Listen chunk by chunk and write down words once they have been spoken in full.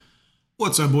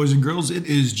What's up, boys and girls? It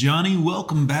is Johnny.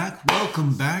 Welcome back,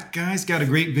 guys. Got a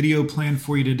great video planned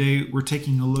for you today. We're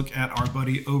taking a look at our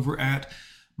buddy over at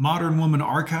Modern Woman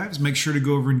Archives. Make sure to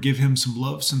go over and give him some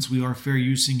love since we are fair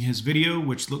using his video,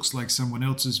 which looks like someone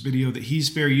else's video that he's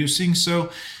fair using. So,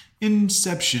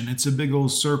 Inception. It's a big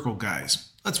old circle,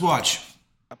 guys. Let's watch.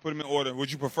 I put them in order.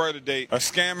 Would you prefer to date a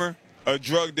scammer, a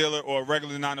drug dealer, or a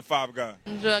regular 9-to-5 guy?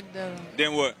 Drug dealer.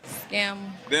 Then what? Scam.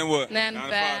 Then what?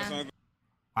 9-to-5.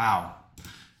 Wow.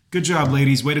 Good job,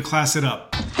 ladies. Way to class it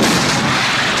up.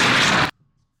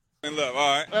 In love,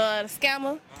 all right. The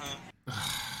scammer.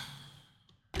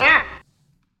 I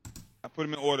put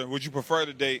them in order. Would you prefer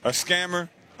to date a scammer,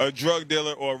 a drug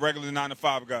dealer, or a regular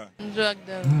 9-to-5 guy? Drug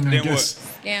dealer. Then what?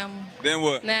 Scam. Then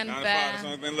what?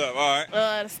 9-to-5. In love, all right.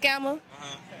 The scammer.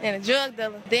 And a drug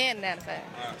dealer. Then 9-to-5.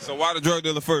 All right. So why the drug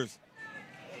dealer first?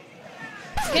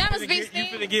 Scammers be You seen.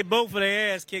 finna get both of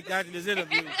their ass kicked out of this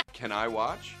interview. Can I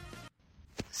watch?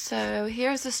 So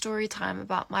here's a story time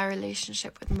about my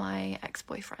relationship with my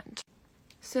ex-boyfriend.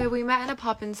 So we met in a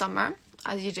pub in summer,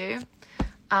 as you do,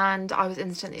 and I was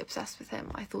instantly obsessed with him.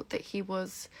 I thought that he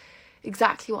was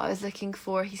exactly what I was looking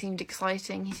for. He seemed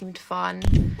exciting, he seemed fun.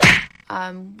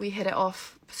 We hit it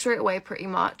off straight away pretty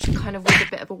much, kind of with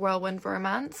a bit of a whirlwind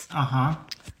romance.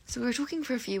 So we were talking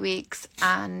for a few weeks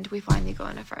and we finally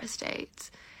got on a first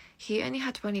date. He only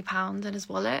had £20 in his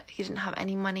wallet. He didn't have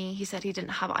any money. He said he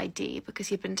didn't have ID because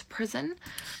he'd been to prison.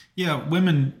 Yeah,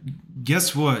 women,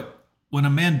 guess what? When a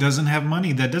man doesn't have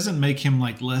money, that doesn't make him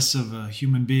like less of a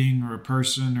human being or a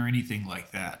person or anything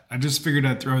like that. I just figured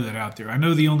I'd throw that out there. I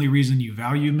know the only reason you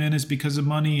value men is because of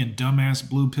money, and dumbass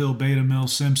blue pill beta male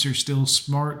simps are still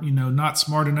smart, not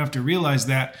smart enough to realize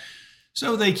that.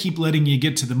 So they keep letting you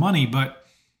get to the money, but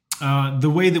the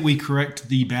way that we correct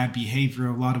the bad behavior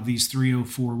of a lot of these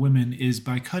 304 women is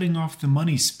by cutting off the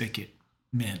money spigot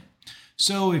men.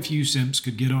 So if you simps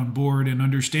could get on board and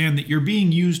understand that you're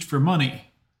being used for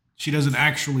money, she doesn't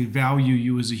actually value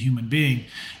you as a human being.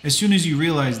 As soon as you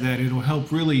realize that, it'll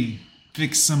help really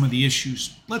fix some of the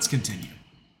issues. Let's continue.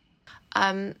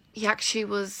 He actually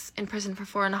was in prison for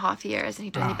 4.5 years and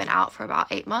he'd only been out for about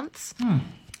 8 months.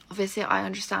 Obviously, I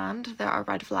understand there are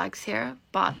red flags here,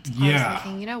 but I was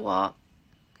thinking, you know what?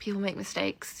 People make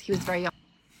mistakes. He was very young.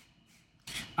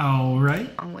 All right.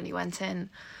 When he went in,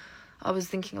 I was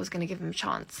thinking I was going to give him a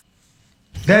chance.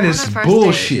 That On is our first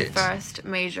bullshit. date, the first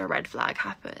major red flag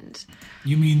happened.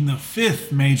 You mean the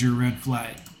fifth major red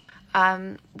flag?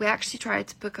 We actually tried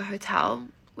to book a hotel,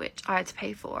 which I had to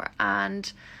pay for,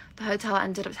 and the hotel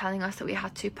ended up telling us that we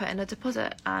had to put in a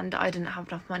deposit, and I didn't have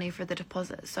enough money for the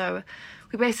deposit, so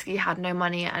we basically had no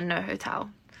money and no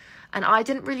hotel. And I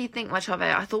didn't really think much of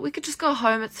it. I thought we could just go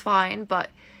home, it's fine, but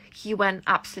he went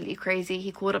absolutely crazy.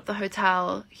 He called up the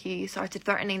hotel, he started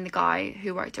threatening the guy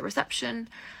who worked at reception,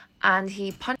 and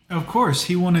he punched. Of course,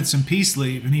 he wanted some peace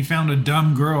leave, and he found a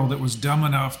dumb girl that was dumb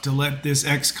enough to let this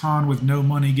ex-con with no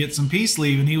money get some peace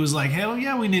leave, and he was like, hell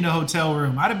yeah, we need a hotel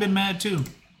room. I'd have been mad too.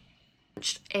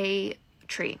 A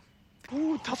tree.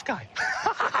 Ooh, tough guy.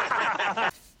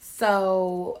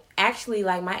 So actually,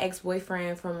 like, my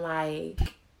ex-boyfriend from like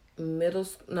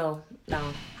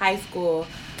high school,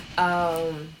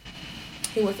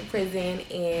 he went to prison,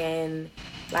 and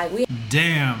like we.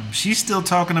 Damn, she's still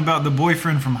talking about the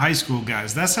boyfriend from high school,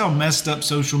 guys. That's how messed up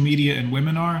social media and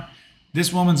women are.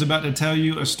 This woman's about to tell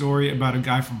you a story about a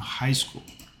guy from high school.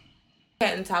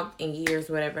 Hadn't talked in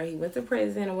years, whatever. He went to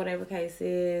prison or whatever case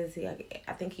is.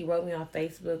 I think he wrote me on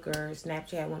Facebook or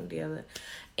Snapchat, one or the other.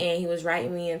 And he was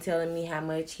writing me and telling me how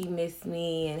much he missed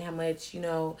me and how much,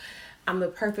 I'm the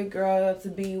perfect girl to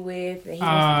be with. And he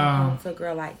wants to come home to a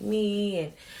girl like me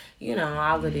and,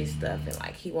 all of this stuff. And,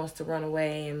 like, he wants to run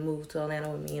away and move to Atlanta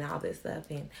with me and all this stuff.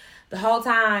 And the whole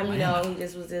time, he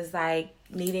just was just, like,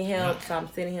 needing help. So I'm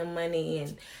sending him money.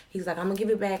 And he's like, I'm going to give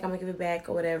it back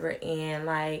or whatever. And,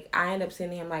 like, I end up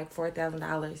sending him, like,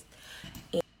 $4,000.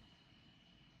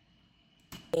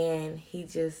 And he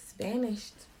just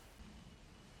vanished.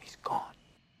 He's gone.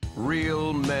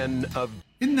 Real men of...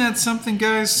 Isn't that something,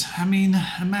 guys? I mean,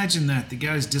 imagine that. The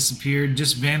guy's disappeared,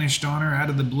 just vanished on her out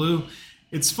of the blue.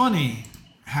 It's funny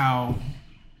how,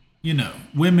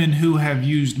 women who have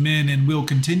used men and will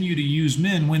continue to use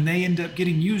men, when they end up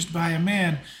getting used by a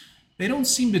man, they don't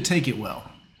seem to take it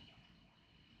well.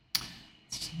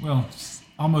 Well, it's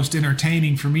almost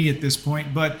entertaining for me at this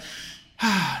point, but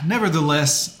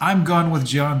nevertheless, I'm Gone with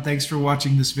John. Thanks for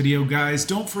watching this video, guys.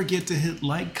 Don't forget to hit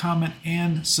like, comment,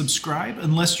 and subscribe.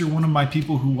 Unless you're one of my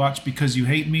people who watch because you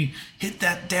hate me, hit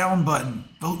that down button.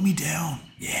 Vote me down.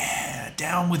 Yeah,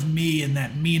 down with me and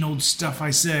that mean old stuff I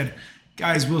said.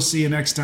 Guys, we'll see you next time.